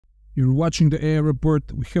You're watching the AI Report.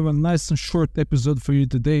 We have a nice and short episode for you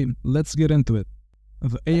today. Let's get into it.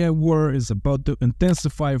 The AI war is about to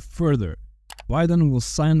intensify further. Biden will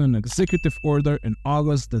sign an executive order in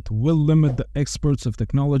August that will limit the exports of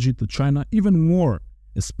technology to China even more,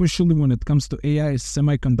 especially when it comes to AI,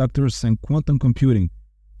 semiconductors, and quantum computing.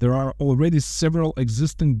 There are already several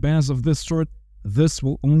existing bans of this sort. This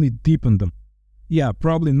will only deepen them. Yeah,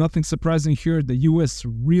 probably nothing surprising here. The US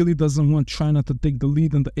really doesn't want China to take the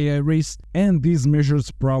lead in the AI race, and these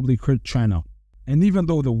measures probably hurt China. And even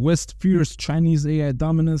though the West fears Chinese AI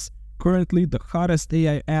dominance, currently the hottest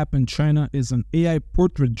AI app in China is an AI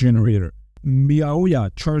portrait generator. Miaoya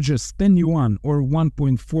charges 10 yuan or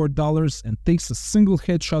 $1.4 and takes a single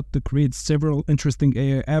headshot to create several interesting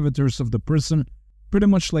AI avatars of the person, pretty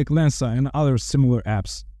much like Lensa and other similar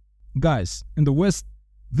apps. Guys, in the West,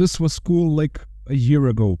 this was cool like a year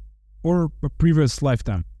ago, or a previous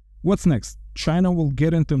lifetime. What's next? China will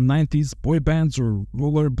get into 90s boy bands or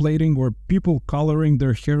rollerblading or people coloring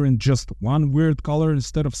their hair in just one weird color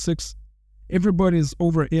instead of 6? Everybody's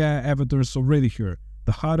over AI avatars already here.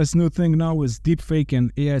 The hottest new thing now is deepfake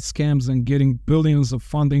and AI scams and getting billions of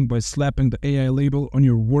funding by slapping the AI label on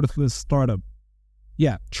your worthless startup.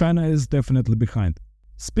 Yeah, China is definitely behind.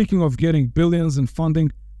 Speaking of getting billions in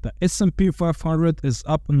funding, the S&P 500 is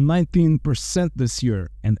up 19% this year,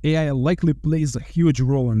 and AI likely plays a huge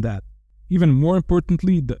role in that. Even more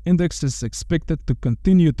importantly, the index is expected to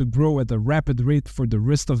continue to grow at a rapid rate for the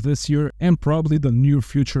rest of this year and probably the near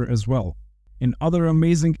future as well. In other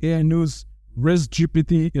amazing AI news,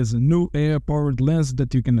 RizzGPT is a new AI-powered lens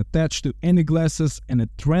that you can attach to any glasses, and it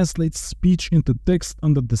translates speech into text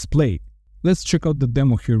on the display. Let's check out the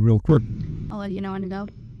demo here real quick. I'll let you know when to go.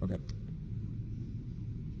 Okay.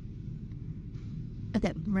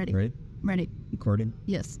 Okay, ready. Ready? Ready. Recording?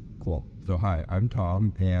 Yes. Cool. So hi, I'm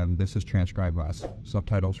Tom, and this is Transcribe Us,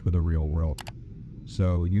 subtitles for the real world.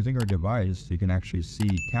 So using our device, you can actually see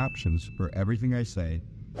captions for everything I say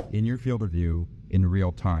in your field of view in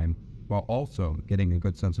real time, while also getting a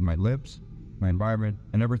good sense of my lips, my environment,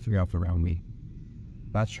 and everything else around me.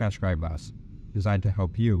 That's Transcribe Us, designed to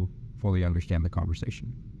help you fully understand the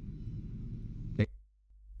conversation. Okay.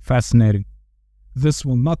 Fascinating. This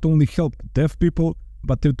will not only help deaf people,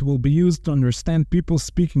 but it will be used to understand people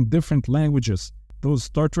speaking different languages. Those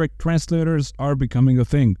Star Trek translators are becoming a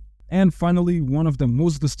thing. And finally, one of the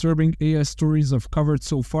most disturbing AI stories I've covered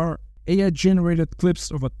so far, AI-generated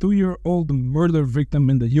clips of a 2-year-old murder victim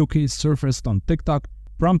in the UK surfaced on TikTok,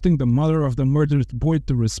 prompting the mother of the murdered boy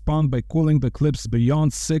to respond by calling the clips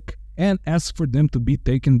beyond sick and ask for them to be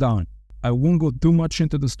taken down. I won't go too much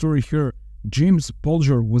into the story here. James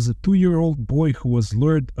Bulger was a 2-year-old boy who was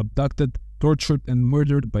lured, abducted, tortured, and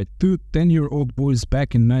murdered by 2 10-year-old boys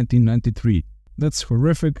back in 1993. That's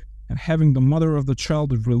horrific, and having the mother of the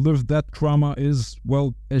child relive that trauma is,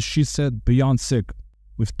 well, as she said, beyond sick.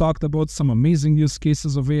 We've talked about some amazing use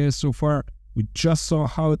cases of AI so far. We just saw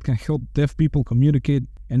how it can help deaf people communicate,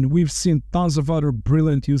 and we've seen tons of other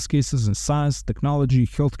brilliant use cases in science, technology,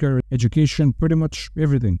 healthcare, education, pretty much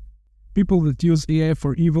everything. People that use AI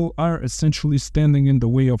for evil are essentially standing in the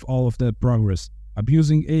way of all of that progress.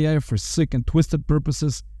 Abusing AI for sick and twisted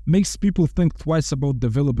purposes makes people think twice about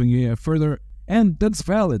developing AI further, and that's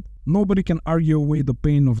valid. Nobody can argue away the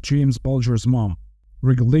pain of James Bulger's mom.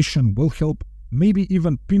 Regulation will help. Maybe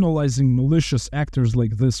even penalizing malicious actors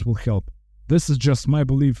like this will help. This is just my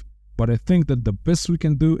belief, but I think that the best we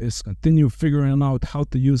can do is continue figuring out how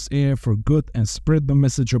to use AI for good and spread the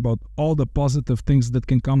message about all the positive things that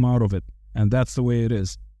can come out of it. And that's the way it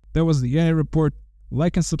is. That was the AI Report.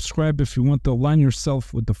 Like and subscribe if you want to align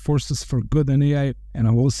yourself with the forces for good in AI, and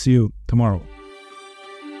I will see you tomorrow.